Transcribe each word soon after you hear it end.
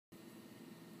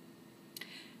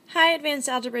Hi, Advanced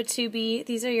Algebra 2B.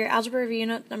 These are your Algebra Review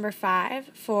Note number 5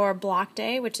 for block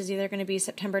day, which is either going to be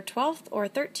September 12th or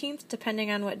 13th,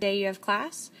 depending on what day you have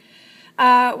class.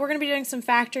 We're going to be doing some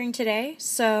factoring today.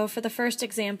 So for the first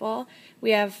example,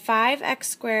 we have 5x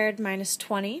squared minus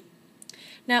 20.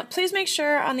 Now, please make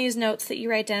sure on these notes that you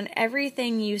write down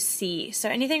everything you see. So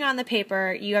anything on the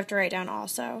paper, you have to write down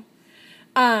also.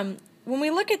 When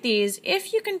we look at these,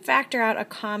 if you can factor out a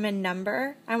common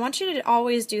number, I want you to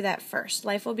always do that first.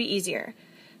 Life will be easier.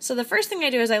 So the first thing I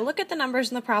do is I look at the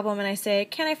numbers in the problem and I say,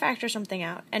 can I factor something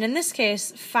out? And in this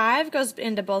case, 5 goes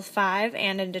into both 5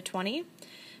 and into 20,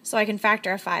 so I can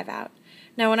factor a 5 out.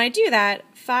 Now when I do that,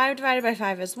 5 divided by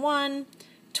 5 is 1,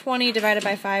 20 divided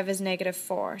by 5 is negative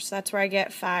 4, so that's where I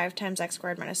get 5 times x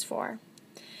squared minus 4.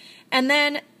 And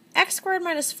then x squared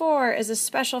minus 4 is a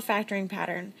special factoring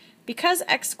pattern. Because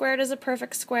x squared is a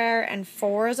perfect square and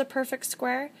 4 is a perfect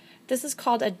square, this is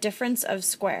called a difference of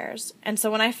squares. And so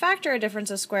when I factor a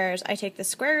difference of squares, I take the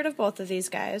square root of both of these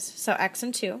guys, so x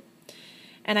and 2,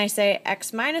 and I say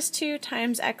x minus 2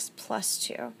 times x plus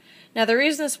 2. Now the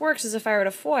reason this works is if I were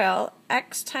to FOIL,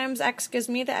 x times x gives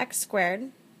me the x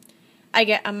squared. I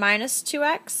get a minus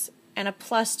 2x and a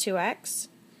plus 2x.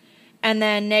 And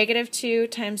then negative 2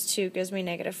 times 2 gives me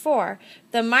negative 4.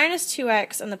 The minus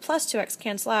 2x and the plus 2x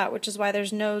cancel out, which is why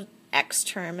there's no x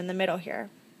term in the middle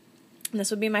here. And this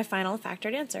would be my final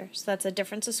factored answer. So that's a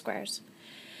difference of squares.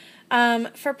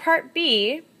 For part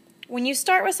B, when you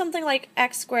start with something like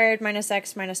x squared minus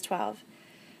x minus 12,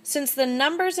 since the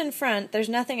numbers in front, there's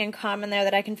nothing in common there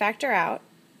that I can factor out,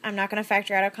 I'm not going to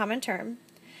factor out a common term.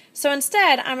 So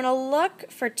instead, I'm going to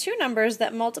look for two numbers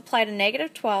that multiply to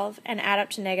negative 12 and add up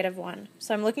to negative 1.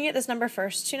 So I'm looking at this number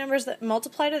first, two numbers that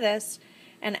multiply to this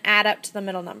and add up to the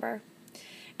middle number.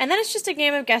 And then it's just a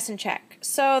game of guess and check.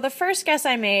 So the first guess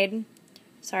I made,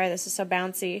 sorry this is so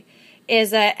bouncy,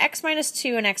 is x minus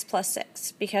 2 and x plus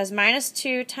 6, because minus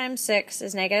 2 times 6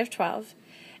 is negative 12.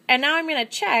 And now I'm going to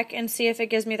check and see if it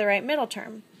gives me the right middle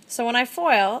term. So when I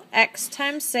FOIL, x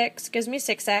times 6 gives me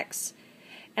 6x,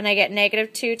 and I get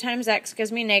negative 2 times x gives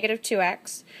me negative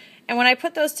 2x. And when I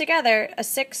put those together, a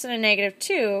 6 and a negative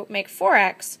 2 make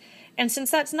 4x, and since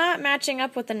that's not matching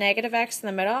up with the negative x in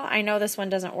the middle, I know this one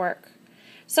doesn't work.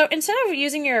 So instead of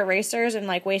using your erasers and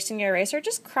like wasting your eraser,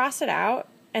 just cross it out,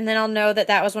 and then I'll know that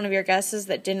that was one of your guesses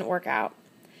that didn't work out.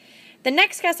 The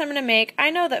next guess I'm going to make, I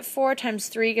know that 4 times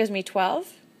 3 gives me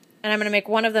 12, and I'm going to make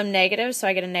one of them negative, so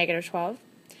I get a negative 12.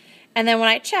 And then when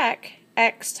I check,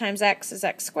 x times x is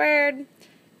x squared,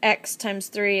 x times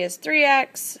 3 is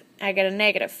 3x, I get a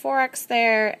negative 4x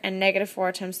there, and negative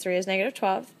 4 times 3 is negative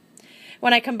 12.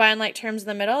 When I combine like terms in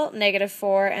the middle, negative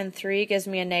 4 and 3 gives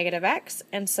me a negative x,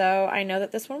 and so I know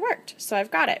that this one worked. So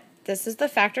I've got it. This is the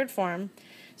factored form.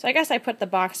 So I guess I put the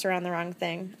box around the wrong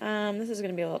thing. This is going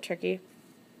to be a little tricky.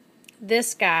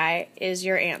 This guy is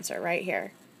your answer right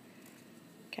here.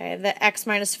 Okay, the x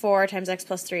minus 4 times x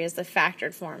plus 3 is the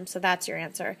factored form, so that's your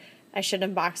answer. I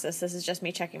shouldn't box this. This is just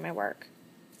me checking my work.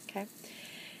 Okay,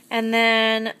 and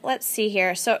then let's see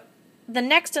here. So the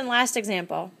next and last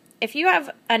example, if you have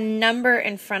a number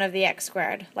in front of the x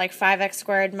squared, like 5x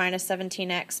squared minus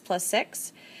 17x plus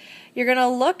 6, you're going to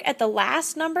look at the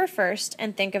last number first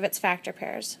and think of its factor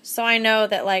pairs. So I know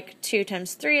that like 2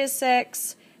 times 3 is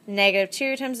 6, negative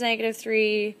 2 times negative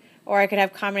 3, or I could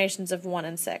have combinations of 1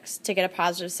 and 6 to get a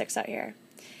positive 6 out here.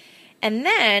 And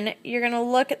then you're going to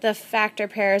look at the factor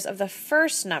pairs of the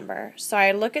first number. So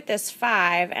I look at this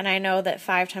 5, and I know that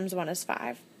 5 times 1 is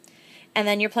 5. And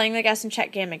then you're playing the guess and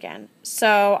check game again.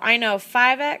 So I know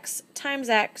 5x times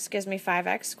x gives me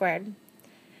 5x squared.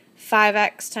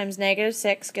 5x times negative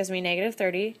 6 gives me negative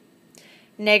 30.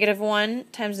 Negative 1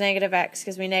 times negative x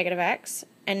gives me negative x.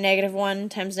 And negative 1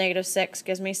 times negative 6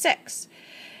 gives me 6.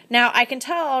 Now, I can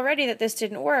tell already that this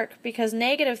didn't work because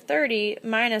negative 30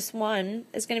 minus 1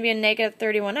 is going to be a negative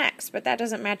 31x, but that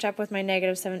doesn't match up with my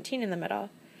negative 17 in the middle.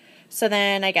 So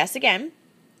then I guess again.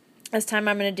 This time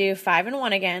I'm going to do 5 and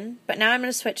 1 again, but now I'm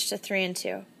going to switch to 3 and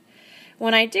 2.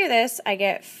 When I do this, I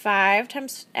get 5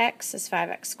 times x is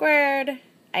 5x squared.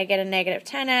 I get a negative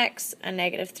 10x, a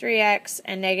negative 3x,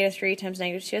 and negative 3 times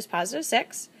negative 2 is positive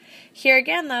 6. Here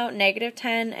again, though, negative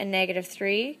 10 and negative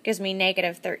 3 gives me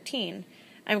negative 13.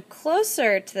 I'm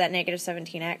closer to that negative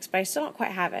 17x, but I still don't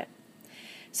quite have it.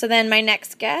 So then my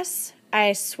next guess,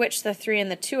 I switch the 3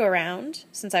 and the 2 around,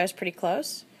 since I was pretty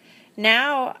close.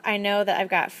 Now I know that I've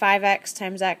got 5x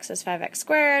times x is 5x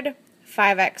squared,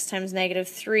 5x times negative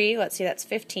 3, let's see, that's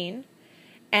 15,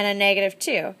 and a negative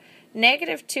 2.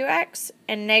 Negative 2x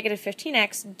and negative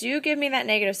 15x do give me that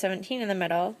negative 17 in the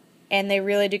middle, and they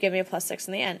really do give me a plus 6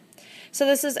 in the end. So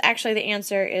this is actually the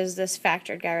answer is this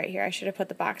factored guy right here. I should have put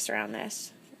the box around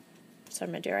this. So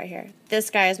I'm going to do it right here. This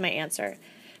guy is my answer.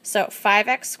 So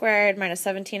 5x squared minus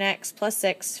 17x plus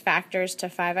 6 factors to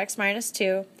 5x minus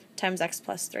 2 times x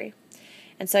plus 3.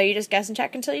 And so you just guess and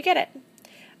check until you get it.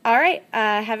 All right,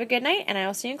 have a good night, and I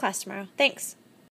will see you in class tomorrow. Thanks.